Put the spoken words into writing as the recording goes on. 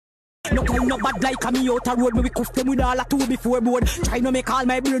No call no bad like a me out a road. Me we cuff them with all a two before board. Try no make all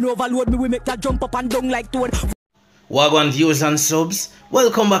my brain overload. Me we make that jump up and down like toad. Wagwan viewers and subs,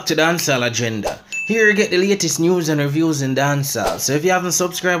 welcome back to Dancehall Agenda. Here you get the latest news and reviews in dancehall. So if you haven't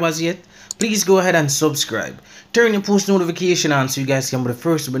subscribed as yet, please go ahead and subscribe. Turn your post notification on so you guys can be the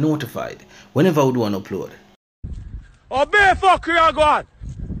first to be notified whenever we do an upload. Oh, bear fuck you are gone.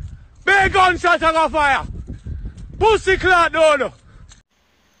 Bear gunshot and a fire. Pussy clot down.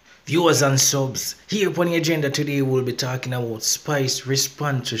 Viewers and subs, here upon the agenda today we'll be talking about Spice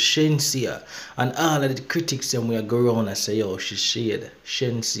response to Shenseea and all of the critics and we are go around and say yo she shared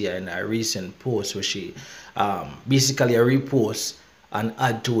Shenseea in a recent post where she basically a repost and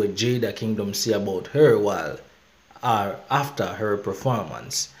add to what Jada Kingdom say about her while after her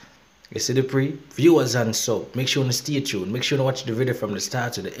performance. You see the viewers and sub, make sure you stay tuned, make sure you watch the video from the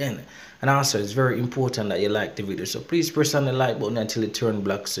start to the end. And also it's very important that you like the video, so please press on the like button until it turns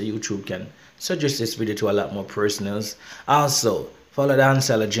black so YouTube can suggest this video to a lot more personals. Also follow the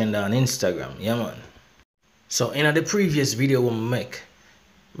Dancehall Agenda on Instagram, yeah man. So in the previous video we make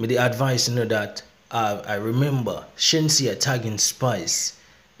me the advice you know that I remember Shenseea tagging Spice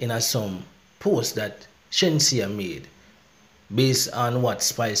in some post that Shenseea made based on what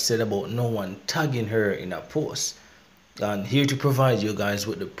Spice said about no one tagging her in a post. And here to provide you guys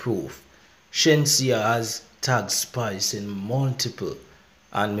with the proof. Shenseea has tagged Spice in multiple,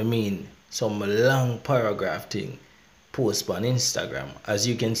 and I mean some long paragraph thing post on Instagram, as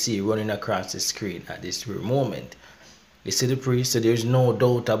you can see running across the screen at this very moment. You see the so there's no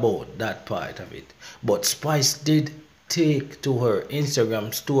doubt about that part of it. But Spice did take to her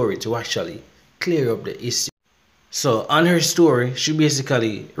Instagram story to actually clear up the issue. So on her story, she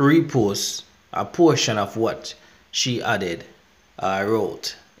basically reposts a portion of what she added,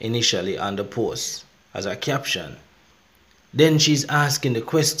 wrote initially on the post as a caption. Then she's asking the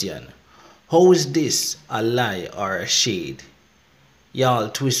question, how is this a lie or a shade? Y'all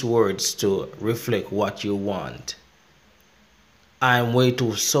twist words to reflect what you want. I'm way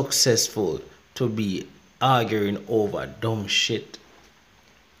too successful to be arguing over dumb shit.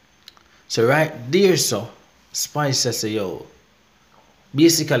 So right there, so Spice says, yo,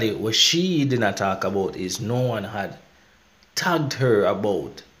 basically what she didn't talk about is no one had tagged her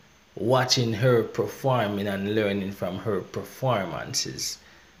about watching her performing and learning from her performances.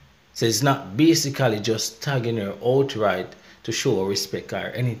 So it's not basically just tagging her outright to show respect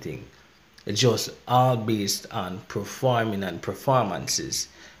or anything. It's just all based on performing and performances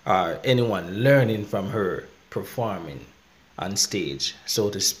or anyone learning from her performing on stage, so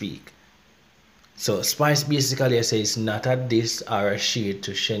to speak. So Spice basically says not a diss or a shade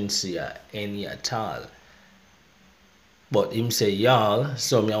to Shenseea any at all. But him say y'all,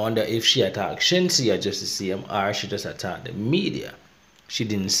 so me I wonder if she attacked Shenseea just the same or she just attacked the media. She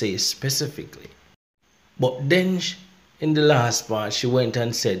didn't say specifically. But then in the last part she went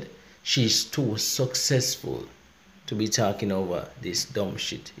and said she's too successful to be talking over this dumb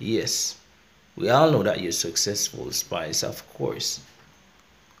shit. Yes, we all know that you're successful, Spice, of course.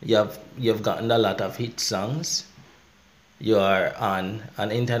 You've gotten a lot of hit songs. You are on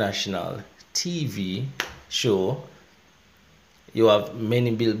an international TV show. You have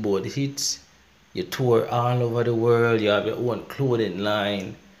many Billboard hits. You tour all over the world. You have your own clothing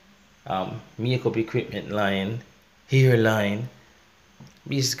line, makeup equipment line, hair line.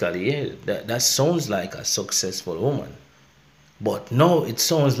 Basically, yeah, that sounds like a successful woman. But now it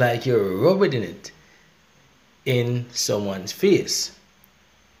sounds like you're rubbing it in someone's face.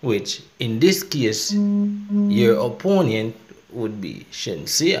 Which in this case, your opponent would be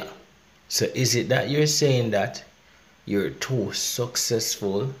Shenseea. So is it that you're saying that you're too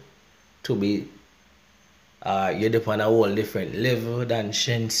successful to be, you're on a whole different level than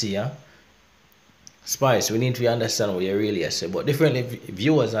Shenseea? Spice, we need to understand what you really say. But different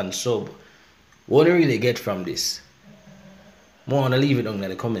viewers and sub, what do you really get from this? More want to leave it down in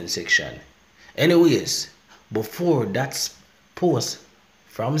the comment section. Anyways, before that post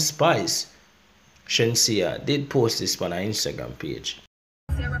from Spice, Shenseea did post this on her Instagram page.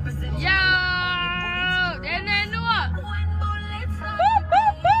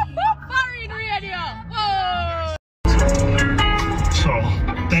 So,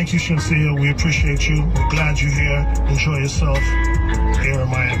 thank you, Shenseea. We appreciate you. We're glad you're here. Enjoy yourself here in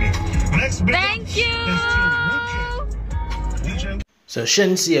Miami. Next big thank you. So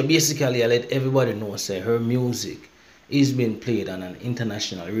Shenseea basically let everybody know say her music is being played on an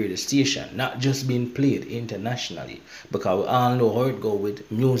international radio station, not just being played internationally, because we all know how it go with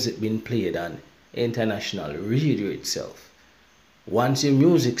music being played on international radio itself. Once your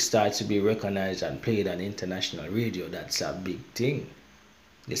music starts to be recognized and played on international radio, that's a big thing.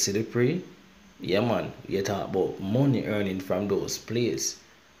 You see the pre? Yeah man, you talk about money earning from those plays.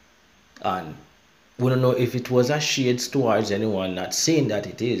 And we don't know if it was a shade towards anyone, not saying that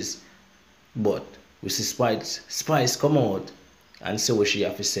it is, but we see Spice come out and say what she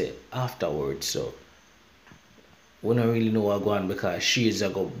have to say afterwards. So we don't really know what going on because shades are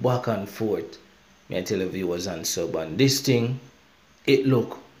go back and forth. Me I tell the viewers and sub, and this thing, it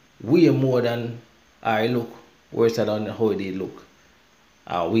look way more than I look worse than how it did look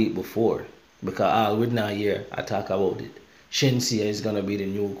a week before. Because all we now hear I talk about it. Shenseea is gonna be the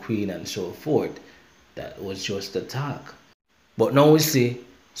new queen and so forth. That was just the talk. But now we see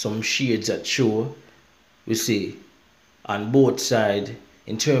some shades that show. We see on both sides,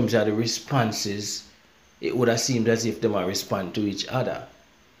 in terms of the responses, it would have seemed as if they might respond to each other.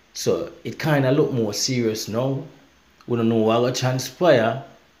 So it kind of look more serious now. We don't know what will transpire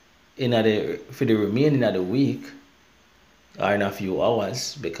for the remaining of the week or in a few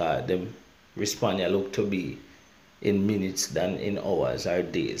hours, because them responding look to be in minutes than in hours or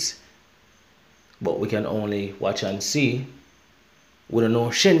days. But we can only watch and see. We don't know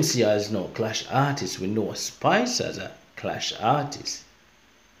Shenseea as no clash artist. We know Spice as a clash artist.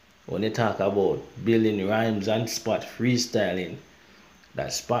 When they talk about building rhymes and spot freestyling,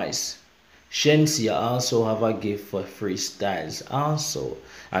 that's Spice. Shenseea also have a gift for freestyles also.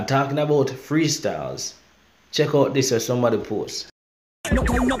 And talking about freestyles, check out this as somebody post. No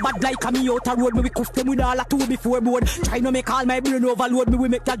time no bad like a me out a road. Me we cuff them with all a two before board. Try no make all my brain overload. Me we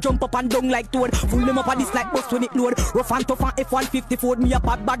make that jump up and down like toad. Full them up on this like bus when it load. Rough and tough and F-150 Ford. Me a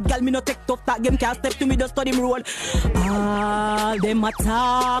bad girl, me no take tough. That game can't step to me, just study me roll. All them a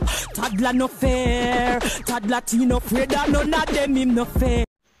talk. Toddler no fair. Toddler teen no afraid of none of them him no fair.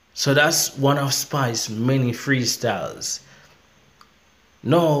 So that's one of Spice's many freestyles.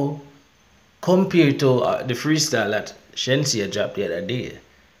 Now, compared to the freestyle that Shenseea dropped the other day,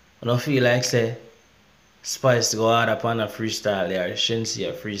 I don't feel like say Spice go hard upon a freestyle there.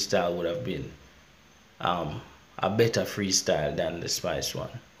 Shenseea freestyle would have been a better freestyle than the Spice one.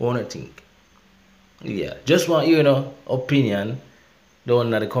 What do you think? Yeah, just want you know opinion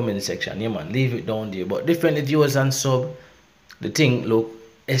down in the comment section. Yeah man, leave it down there. But different viewers and sub, the thing look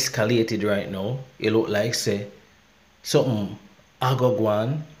escalated right now. It look like say something I go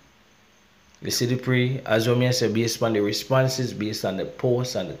on. You see the pre, as I say, based on the responses, based on the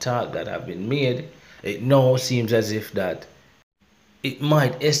posts and the talk that have been made, it now seems as if that it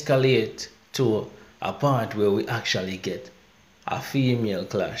might escalate to a part where we actually get a female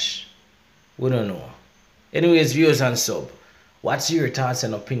clash. We don't know. Anyways, viewers and sub, what's your thoughts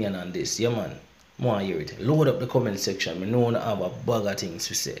and opinion on this? Yeah man, more hear it. Load up the comment section. I know I have a bag of things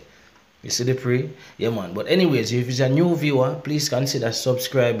to say. You see the pre? Yeah man. But anyways, if you're a new viewer, please consider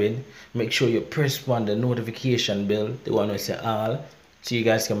subscribing. Make sure you press on the notification bell, the one that say all, so you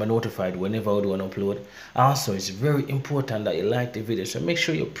guys can be notified whenever we do an upload. Also, it's very important that you like the video, so make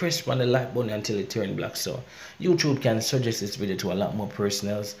sure you press on the like button until it turns black, so YouTube can suggest this video to a lot more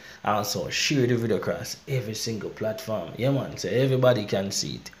personals. Also, share the video across every single platform. Yeah man, so everybody can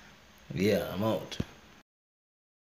see it. Yeah, I'm out.